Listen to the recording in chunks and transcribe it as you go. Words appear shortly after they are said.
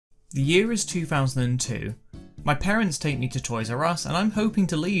The year is 2002. My parents take me to Toys R Us and I'm hoping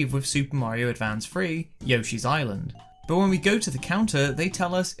to leave with Super Mario Advance 3, Yoshi's Island. But when we go to the counter, they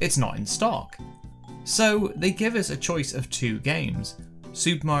tell us it's not in stock. So they give us a choice of 2 games,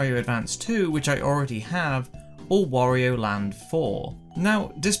 Super Mario Advance 2, which I already have, or Wario Land 4.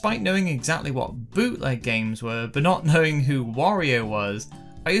 Now, despite knowing exactly what bootleg games were, but not knowing who Wario was,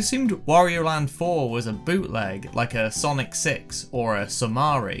 I assumed Wario Land 4 was a bootleg, like a Sonic 6 or a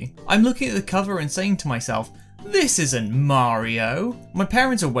Somari. I'm looking at the cover and saying to myself, this isn't Mario! My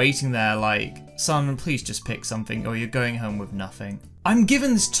parents are waiting there like, son, please just pick something or you're going home with nothing. I'm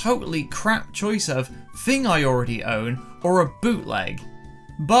given this totally crap choice of thing I already own or a bootleg.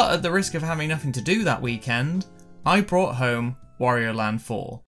 But at the risk of having nothing to do that weekend, I brought home Wario Land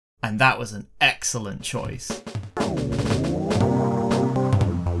 4. And that was an excellent choice.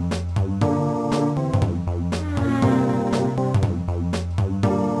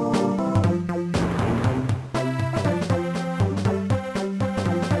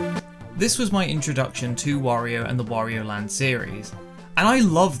 This was my introduction to Wario and the Wario Land series, and I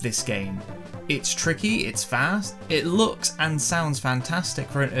love this game. It's tricky, it's fast, it looks and sounds fantastic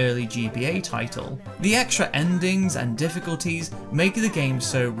for an early GBA title. The extra endings and difficulties make the game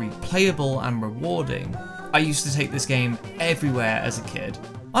so replayable and rewarding. I used to take this game everywhere as a kid.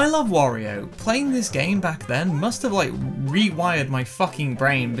 I love Wario. Playing this game back then must have like rewired my fucking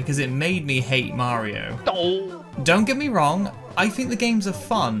brain because it made me hate Mario. Don't get me wrong, I think the games are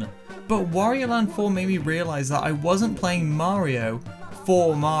fun, but Wario Land 4 made me realise that I wasn't playing Mario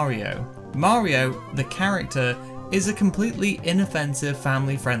for Mario. Mario, the character, is a completely inoffensive,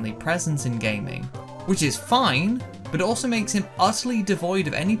 family-friendly presence in gaming, which is fine, but it also makes him utterly devoid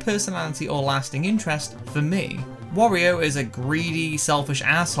of any personality or lasting interest for me. Wario is a greedy, selfish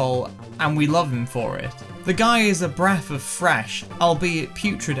asshole, and we love him for it. The guy is a breath of fresh, albeit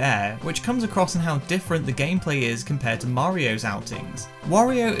putrid air, which comes across in how different the gameplay is compared to Mario's outings.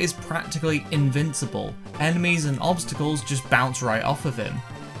 Wario is practically invincible, enemies and obstacles just bounce right off of him.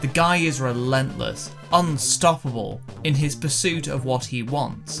 The guy is relentless, unstoppable, in his pursuit of what he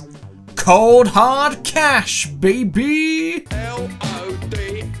wants. Cold hard cash, baby!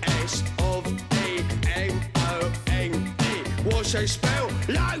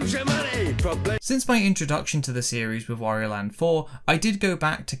 Since my introduction to the series with Wario Land 4, I did go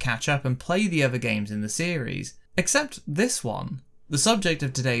back to catch up and play the other games in the series, except this one, the subject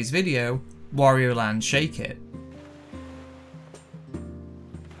of today's video, Wario Land Shake It.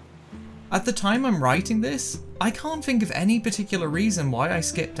 At the time I'm writing this, I can't think of any particular reason why I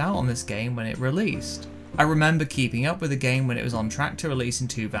skipped out on this game when it released. I remember keeping up with the game when it was on track to release in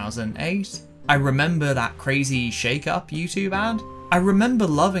 2008. I remember that crazy Shake Up YouTube ad. I remember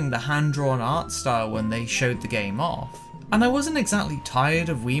loving the hand-drawn art style when they showed the game off. And I wasn't exactly tired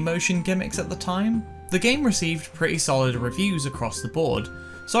of Wii Motion gimmicks at the time. The game received pretty solid reviews across the board,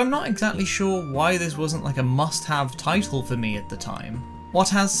 so I'm not exactly sure why this wasn't like a must-have title for me at the time. What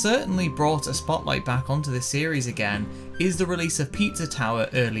has certainly brought a spotlight back onto this series again is the release of Pizza Tower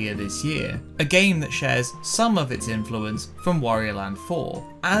earlier this year, a game that shares some of its influence from Wario Land 4.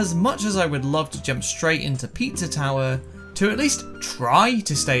 As much as I would love to jump straight into Pizza Tower, to at least try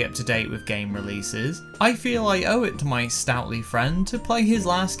to stay up to date with game releases, I feel I owe it to my stoutly friend to play his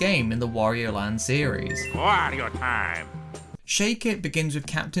last game in the Wario Land series. Wario time! Shake It begins with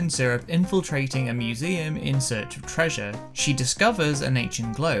Captain Syrup infiltrating a museum in search of treasure. She discovers an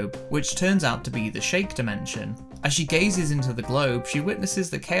ancient globe, which turns out to be the Shake Dimension. As she gazes into the globe, she witnesses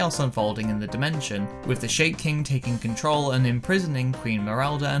the chaos unfolding in the dimension, with the Shake King taking control and imprisoning Queen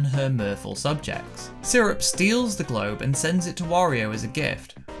Meralda and her mirthful subjects. Syrup steals the globe and sends it to Wario as a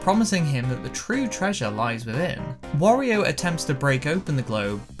gift, promising him that the true treasure lies within. Wario attempts to break open the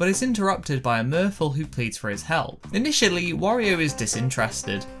globe, but is interrupted by a Merfolk who pleads for his help. Initially, Wario is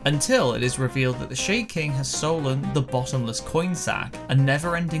disinterested, until it is revealed that the Shake King has stolen the bottomless coin sack, a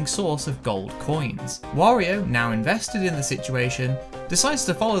never-ending source of gold coins. Wario, now invested in the situation, decides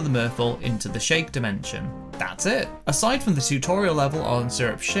to follow the Merfolk into the Shake Dimension. That's it. Aside from the tutorial level on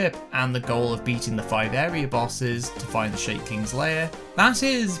Syrup's ship and the goal of beating the 5 area bosses to find the Shake King's lair, that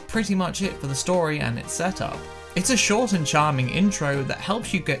is pretty much it for the story and its setup. It's a short and charming intro that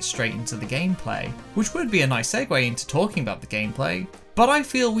helps you get straight into the gameplay, which would be a nice segue into talking about the gameplay, but I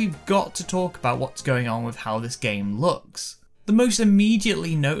feel we've got to talk about what's going on with how this game looks. The most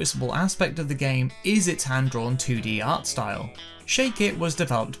immediately noticeable aspect of the game is its hand-drawn 2D art style. Shake It was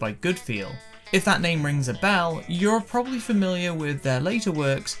developed by Goodfeel. If that name rings a bell, you're probably familiar with their later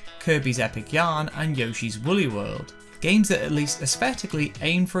works, Kirby's Epic Yarn and Yoshi's Woolly World, games that at least aesthetically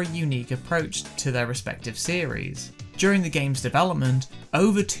aim for a unique approach to their respective series. During the game's development,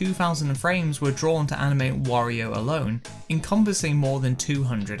 over 2,000 frames were drawn to animate Wario alone, encompassing more than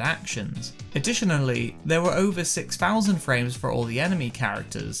 200 actions. Additionally, there were over 6,000 frames for all the enemy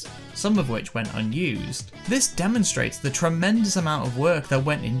characters, some of which went unused. This demonstrates the tremendous amount of work that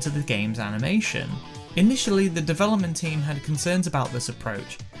went into the game's animation. Initially, the development team had concerns about this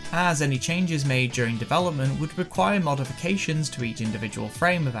approach, as any changes made during development would require modifications to each individual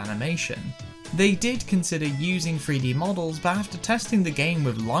frame of animation. They did consider using 3D models, but after testing the game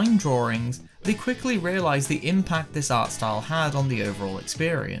with line drawings, they quickly realised the impact this art style had on the overall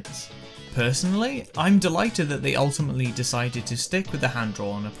experience. Personally, I'm delighted that they ultimately decided to stick with the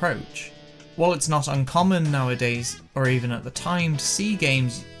hand-drawn approach. While it's not uncommon nowadays, or even at the time, to see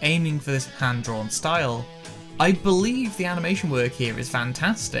games aiming for this hand-drawn style, I believe the animation work here is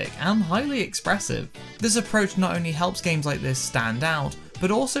fantastic and highly expressive. This approach not only helps games like this stand out,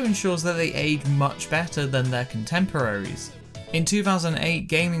 but also ensures that they age much better than their contemporaries. In 2008,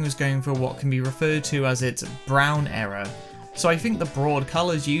 gaming was going for what can be referred to as its brown era, so I think the broad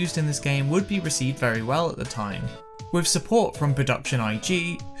colours used in this game would be received very well at the time. With support from Production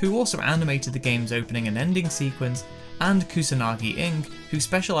IG, who also animated the game's opening and ending sequence, and Kusanagi Inc., who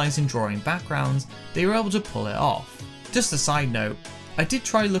specialise in drawing backgrounds, they were able to pull it off. Just a side note, I did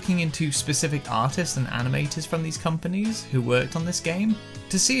try looking into specific artists and animators from these companies who worked on this game,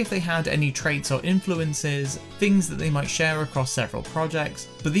 to see if they had any traits or influences, things that they might share across several projects,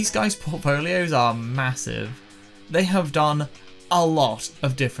 but these guys' portfolios are massive. They have done a lot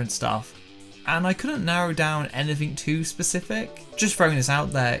of different stuff, and I couldn't narrow down anything too specific. Just throwing this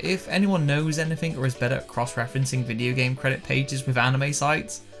out there, if anyone knows anything or is better at cross-referencing video game credit pages with anime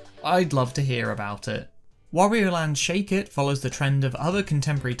sites, I'd love to hear about it. Wario Land Shake It follows the trend of other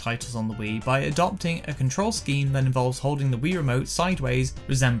contemporary titles on the Wii by adopting a control scheme that involves holding the Wii Remote sideways,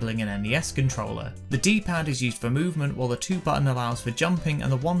 resembling an NES controller. The D-pad is used for movement, while the 2 button allows for jumping and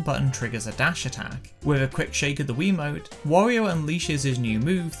the 1 button triggers a dash attack. With a quick shake of the Wiimote, Wario unleashes his new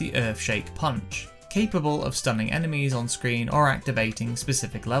move, the Earth Shake Punch, capable of stunning enemies on screen or activating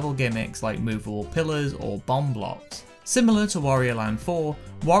specific level gimmicks like movable pillars or bomb blocks. Similar to Wario Land 4,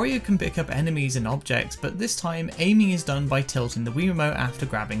 Wario can pick up enemies and objects, but this time aiming is done by tilting the Wii Remote after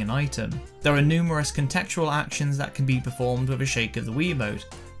grabbing an item. There are numerous contextual actions that can be performed with a shake of the Wii Remote,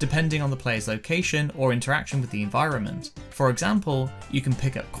 depending on the player's location or interaction with the environment. For example, you can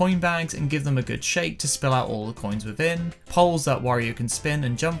pick up coin bags and give them a good shake to spill out all the coins within, poles that Wario can spin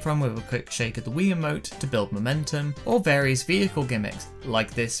and jump from with a quick shake of the Wii Remote to build momentum, or various vehicle gimmicks,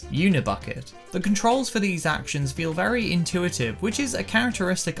 like this Unibucket. The controls for these actions feel very intuitive, which is a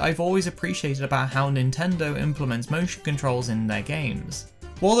characteristic I've always appreciated about how Nintendo implements motion controls in their games.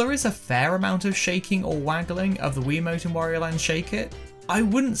 While there is a fair amount of shaking or waggling of the Wiimote in Wario Land Shake It, I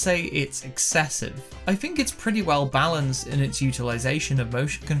wouldn't say it's excessive. I think it's pretty well balanced in its utilisation of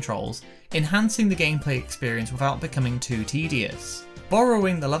motion controls, enhancing the gameplay experience without becoming too tedious.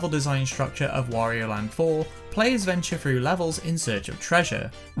 Borrowing the level design structure of Wario Land 4, players venture through levels in search of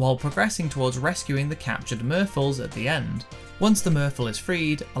treasure, while progressing towards rescuing the captured Murphles at the end. Once the Murphle is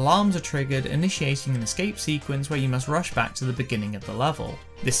freed, alarms are triggered, initiating an escape sequence where you must rush back to the beginning of the level.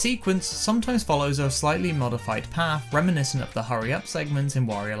 This sequence sometimes follows a slightly modified path reminiscent of the hurry up segments in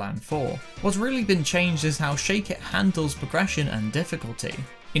Wario Land 4. What's really been changed is how Shake It handles progression and difficulty.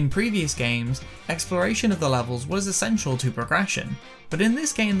 In previous games, exploration of the levels was essential to progression, but in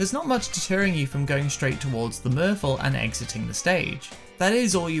this game there's not much deterring you from going straight towards the Murphle and exiting the stage. That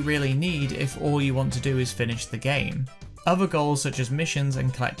is all you really need if all you want to do is finish the game. Other goals such as missions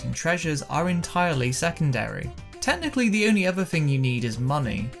and collecting treasures are entirely secondary. Technically the only other thing you need is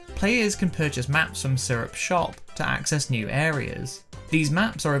money. Players can purchase maps from Syrup's shop to access new areas. These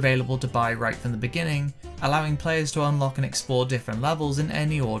maps are available to buy right from the beginning, allowing players to unlock and explore different levels in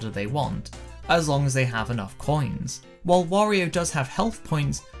any order they want, as long as they have enough coins. While Wario does have health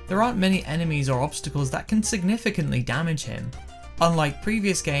points, there aren't many enemies or obstacles that can significantly damage him. Unlike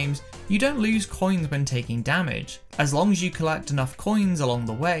previous games, you don't lose coins when taking damage. As long as you collect enough coins along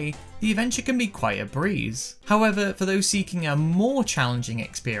the way, the adventure can be quite a breeze. However, for those seeking a more challenging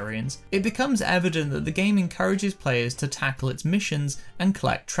experience, it becomes evident that the game encourages players to tackle its missions and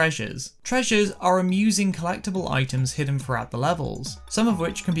collect treasures. Treasures are amusing collectible items hidden throughout the levels, some of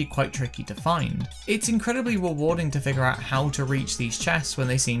which can be quite tricky to find. It's incredibly rewarding to figure out how to reach these chests when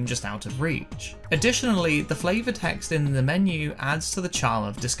they seem just out of reach. Additionally, the flavor text in the menu adds to the charm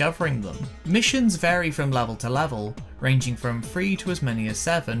of discovering completing them. Missions vary from level to level, ranging from 3 to as many as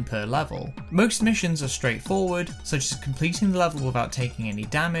 7 per level. Most missions are straightforward, such as completing the level without taking any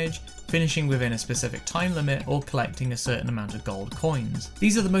damage, finishing within a specific time limit, or collecting a certain amount of gold coins.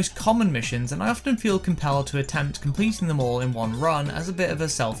 These are the most common missions, and I often feel compelled to attempt completing them all in one run as a bit of a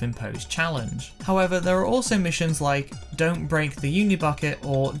self-imposed challenge. However, there are also missions like Don't Break the Unibucket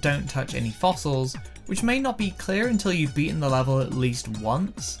or Don't Touch Any Fossils, which may not be clear until you've beaten the level at least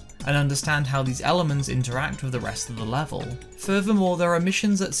once and understand how these elements interact with the rest of the level. Furthermore, there are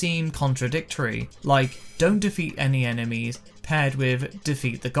missions that seem contradictory, like Don't Defeat Any Enemies, paired with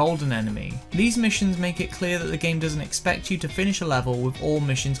Defeat the Golden Enemy. These missions make it clear that the game doesn't expect you to finish a level with all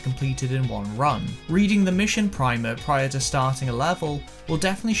missions completed in one run. Reading the mission primer prior to starting a level will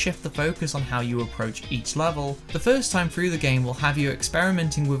definitely shift the focus on how you approach each level. The first time through the game will have you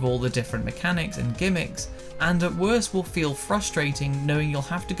experimenting with all the different mechanics and gimmicks, and at worst will feel frustrating knowing you'll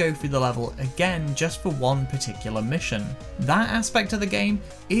have to go through the level again just for one particular mission. That aspect of the game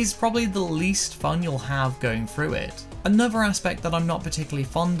is probably the least fun you'll have going through it. Another aspect that I'm not particularly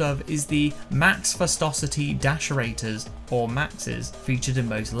fond of is the max Fastosity Dasherators, or maxes, featured in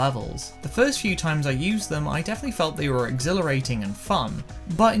most levels. The first few times I used them, I definitely felt they were exhilarating and fun,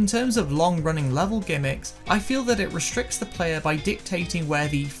 but in terms of long-running level gimmicks, I feel that it restricts the player by dictating where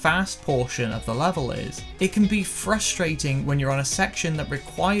the fast portion of the level is. It can be frustrating when you're on a section that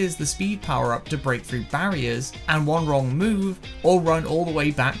requires the speed power-up to break through barriers, and one wrong move, or run all the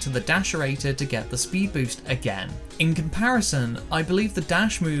way back to the Dasherator to get the speed boost again. In comparison, I believe the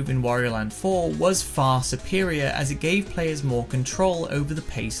dash move in Wario Land 4 was far superior as it gave players more control over the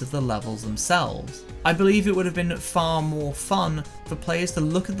pace of the levels themselves. I believe it would have been far more fun for players to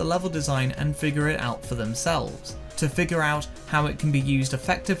look at the level design and figure it out for themselves, to figure out how it can be used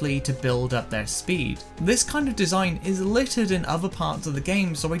effectively to build up their speed. This kind of design is littered in other parts of the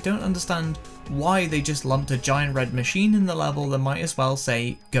game, so I don't understand why they just lumped a giant red machine in the level that might as well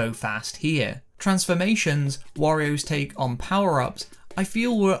say, go fast here. Transformations, Wario's take on power-ups, I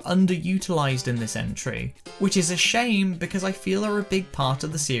feel were underutilized in this entry, which is a shame because I feel are a big part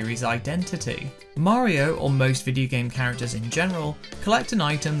of the series' identity. Mario, or most video game characters in general, collect an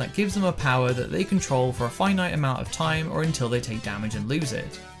item that gives them a power that they control for a finite amount of time or until they take damage and lose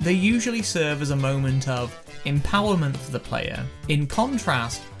it. They usually serve as a moment of empowerment for the player. In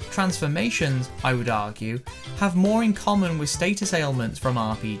contrast, transformations, I would argue, have more in common with status ailments from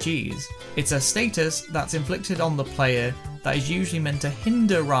RPGs. It's a status that's inflicted on the player that is usually meant to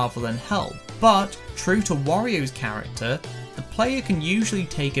hinder rather than help, but true to Wario's character, the player can usually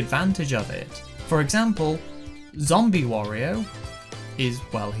take advantage of it. For example, Zombie Wario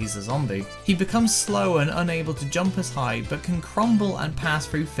he's a zombie. He becomes slow and unable to jump as high, but can crumble and pass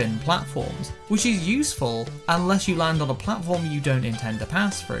through thin platforms, which is useful unless you land on a platform you don't intend to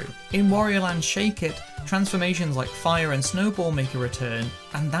pass through. In Wario Land Shake It, transformations like Fire and Snowball make a return,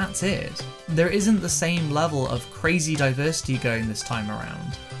 and that's it. There isn't the same level of crazy diversity going this time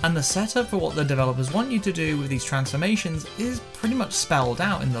around, and the setup for what the developers want you to do with these transformations is pretty much spelled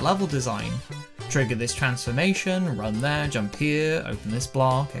out in the level design. Trigger this transformation, run there, jump here, open this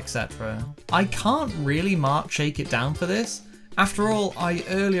block, etc. I can't really mark Shake It down for this. After all, I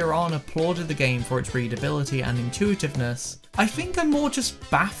earlier on applauded the game for its readability and intuitiveness. I think I'm more just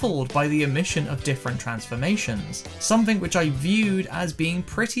baffled by the omission of different transformations, something which I viewed as being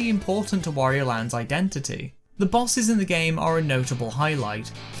pretty important to Wario Land's identity. The bosses in the game are a notable highlight,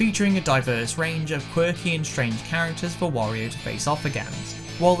 featuring a diverse range of quirky and strange characters for Wario to face off against.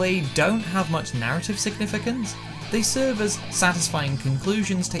 While they don't have much narrative significance, they serve as satisfying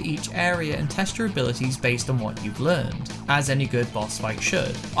conclusions to each area and test your abilities based on what you've learned, as any good boss fight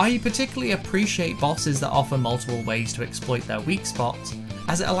should. I particularly appreciate bosses that offer multiple ways to exploit their weak spots,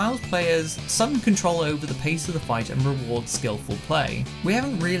 as it allows players some control over the pace of the fight and rewards skillful play. We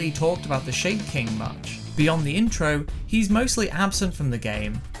haven't really talked about the Shake King much. Beyond the intro, he's mostly absent from the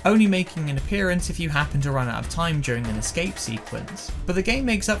game, only making an appearance if you happen to run out of time during an escape sequence. But the game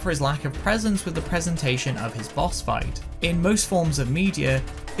makes up for his lack of presence with the presentation of his boss fight. In most forms of media,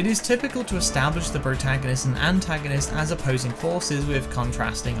 it is typical to establish the protagonist and antagonist as opposing forces with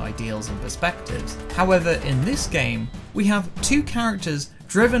contrasting ideals and perspectives. However, in this game, we have two characters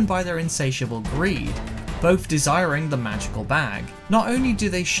driven by their insatiable greed, both desiring the magical bag. Not only do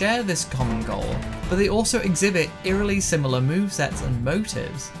they share this common goal, but they also exhibit eerily similar movesets and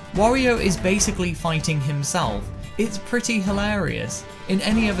motives. Wario is basically fighting himself. It's pretty hilarious. In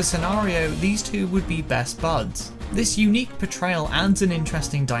any other scenario, these two would be best buds. This unique portrayal adds an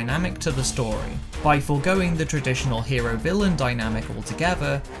interesting dynamic to the story. By foregoing the traditional hero-villain dynamic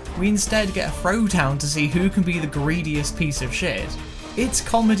altogether, we instead get a throwdown to see who can be the greediest piece of shit. It's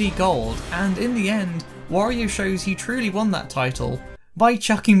comedy gold, and in the end, Wario shows he truly won that title by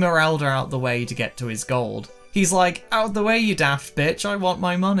chucking Merelda out the way to get to his gold. He's like, out the way you daft bitch, I want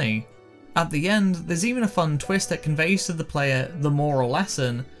my money. At the end, there's even a fun twist that conveys to the player the moral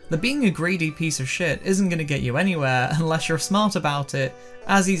lesson that being a greedy piece of shit isn't going to get you anywhere unless you're smart about it,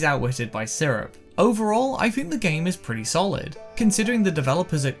 as he's outwitted by Syrup. Overall, I think the game is pretty solid. Considering the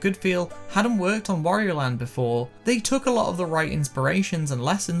developers at Goodfeel hadn't worked on Wario Land before, they took a lot of the right inspirations and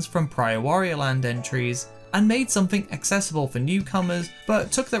lessons from prior Wario Land entries and made something accessible for newcomers,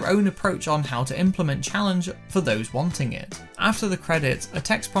 but took their own approach on how to implement challenge for those wanting it. After the credits, a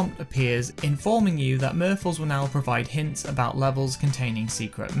text prompt appears informing you that Murphles will now provide hints about levels containing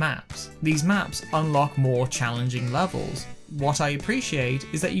secret maps. These maps unlock more challenging levels. What I appreciate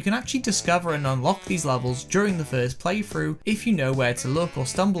is that you can actually discover and unlock these levels during the first playthrough if you know where to look or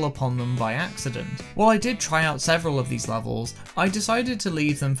stumble upon them by accident. While I did try out several of these levels, I decided to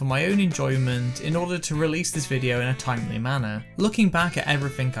leave them for my own enjoyment in order to release this video in a timely manner. Looking back at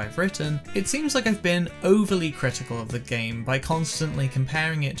everything I've written, it seems like I've been overly critical of the game by constantly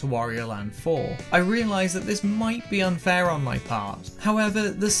comparing it to Wario Land 4. I realise that this might be unfair on my part.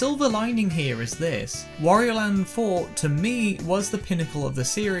 However, the silver lining here is this: Wario Land 4, to me, was the pinnacle of the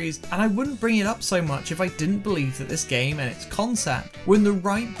series, and I wouldn't bring it up so much if I didn't believe that this game and its concept were in the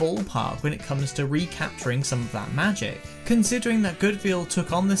right ballpark when it comes to recapturing some of that magic. Considering that Goodfeel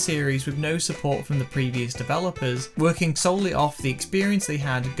took on the series with no support from the previous developers, working solely off the experience they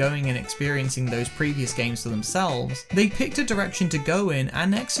had going and experiencing those previous games for themselves, they picked a direction to go in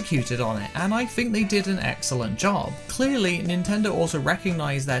and executed on it, and I think they did an excellent job. Clearly, Nintendo also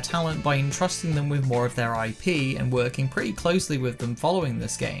recognised their talent by entrusting them with more of their IP and working pretty closely with them following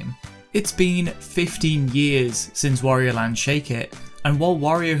this game. It's been 15 years since Wario Land Shake It, and while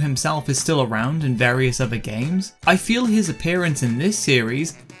Wario himself is still around in various other games, I feel his appearance in this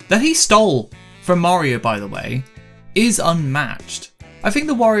series, that he stole from Mario by the way, is unmatched. I think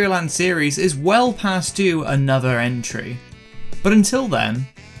the Wario Land series is well past due another entry. But until then,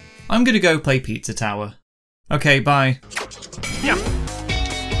 I'm gonna go play Pizza Tower. Okay, bye. Yeah.